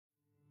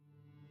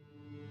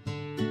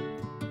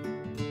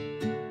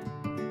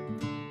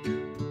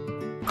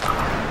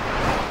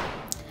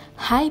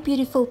Hi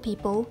beautiful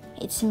people,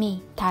 it's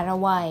me, Tara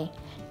Y.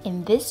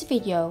 In this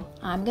video,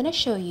 I'm gonna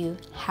show you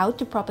how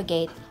to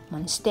propagate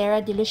Monstera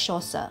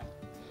Deliciosa.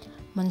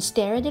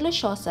 Monstera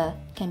Deliciosa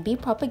can be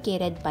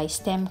propagated by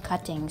stem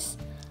cuttings.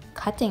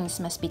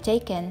 Cuttings must be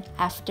taken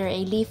after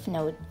a leaf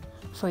node.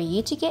 For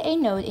you to get a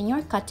node in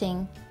your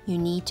cutting, you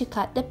need to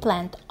cut the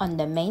plant on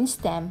the main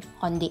stem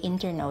on the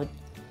internode,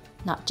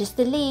 not just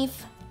the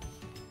leaf.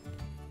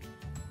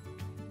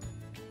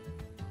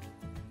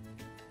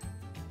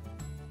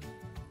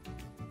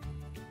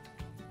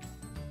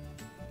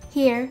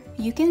 Here,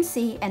 you can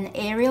see an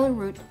aerial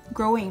root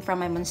growing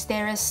from a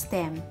Monstera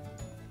stem.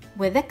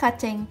 With the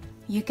cutting,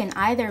 you can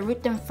either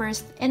root them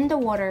first in the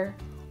water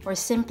or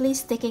simply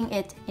sticking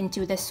it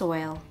into the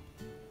soil.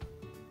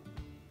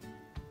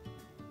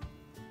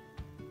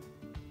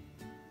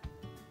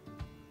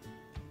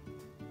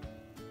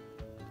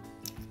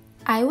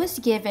 I was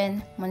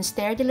given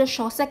Monstera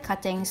Deliciosa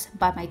cuttings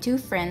by my two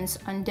friends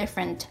on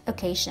different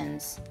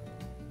occasions.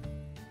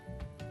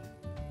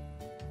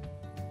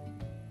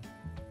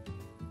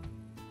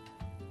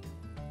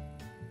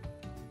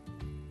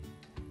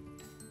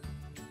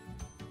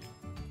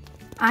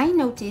 I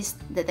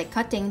noticed that the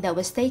cutting that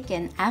was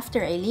taken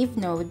after a leaf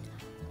node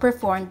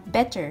performed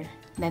better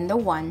than the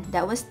one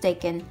that was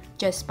taken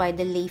just by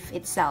the leaf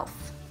itself.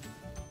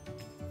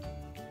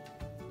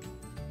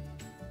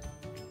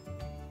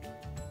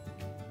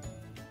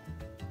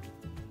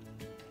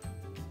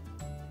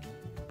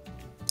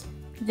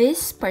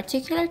 This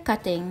particular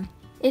cutting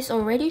is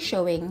already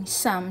showing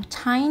some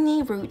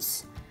tiny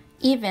roots,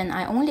 even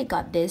I only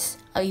got this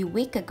a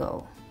week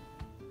ago.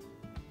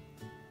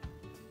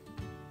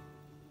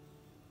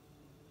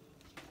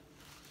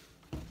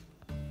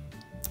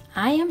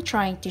 I am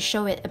trying to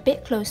show it a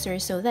bit closer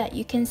so that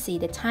you can see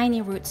the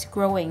tiny roots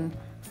growing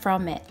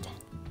from it.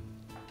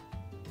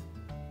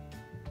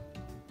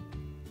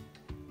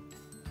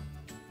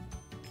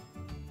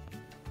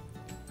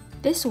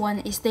 This one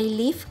is the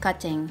leaf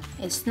cutting.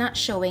 It's not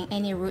showing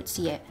any roots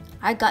yet.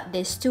 I got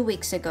this 2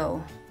 weeks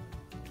ago.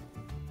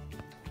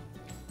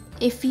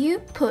 If you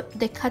put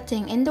the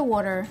cutting in the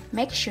water,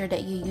 make sure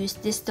that you use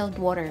distilled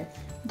water.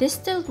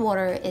 Distilled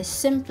water is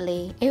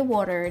simply a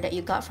water that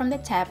you got from the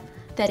tap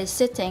that is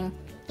sitting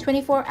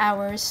 24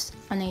 hours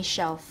on a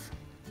shelf.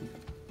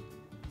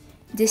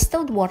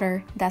 Distilled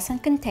water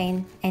doesn't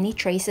contain any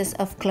traces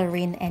of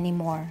chlorine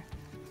anymore.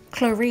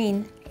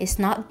 Chlorine is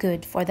not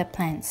good for the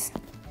plants.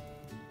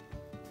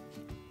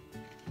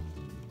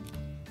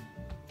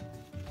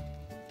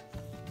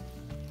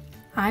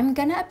 I'm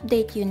gonna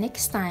update you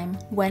next time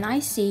when I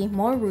see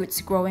more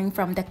roots growing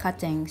from the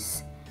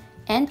cuttings,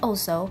 and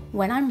also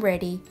when I'm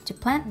ready to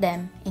plant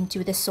them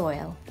into the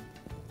soil.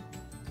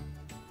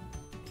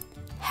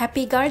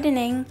 Happy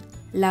gardening!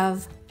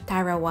 Love,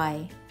 Tara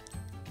Y.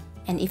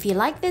 And if you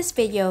like this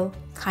video,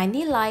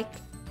 kindly like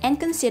and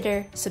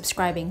consider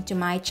subscribing to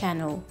my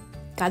channel.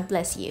 God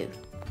bless you.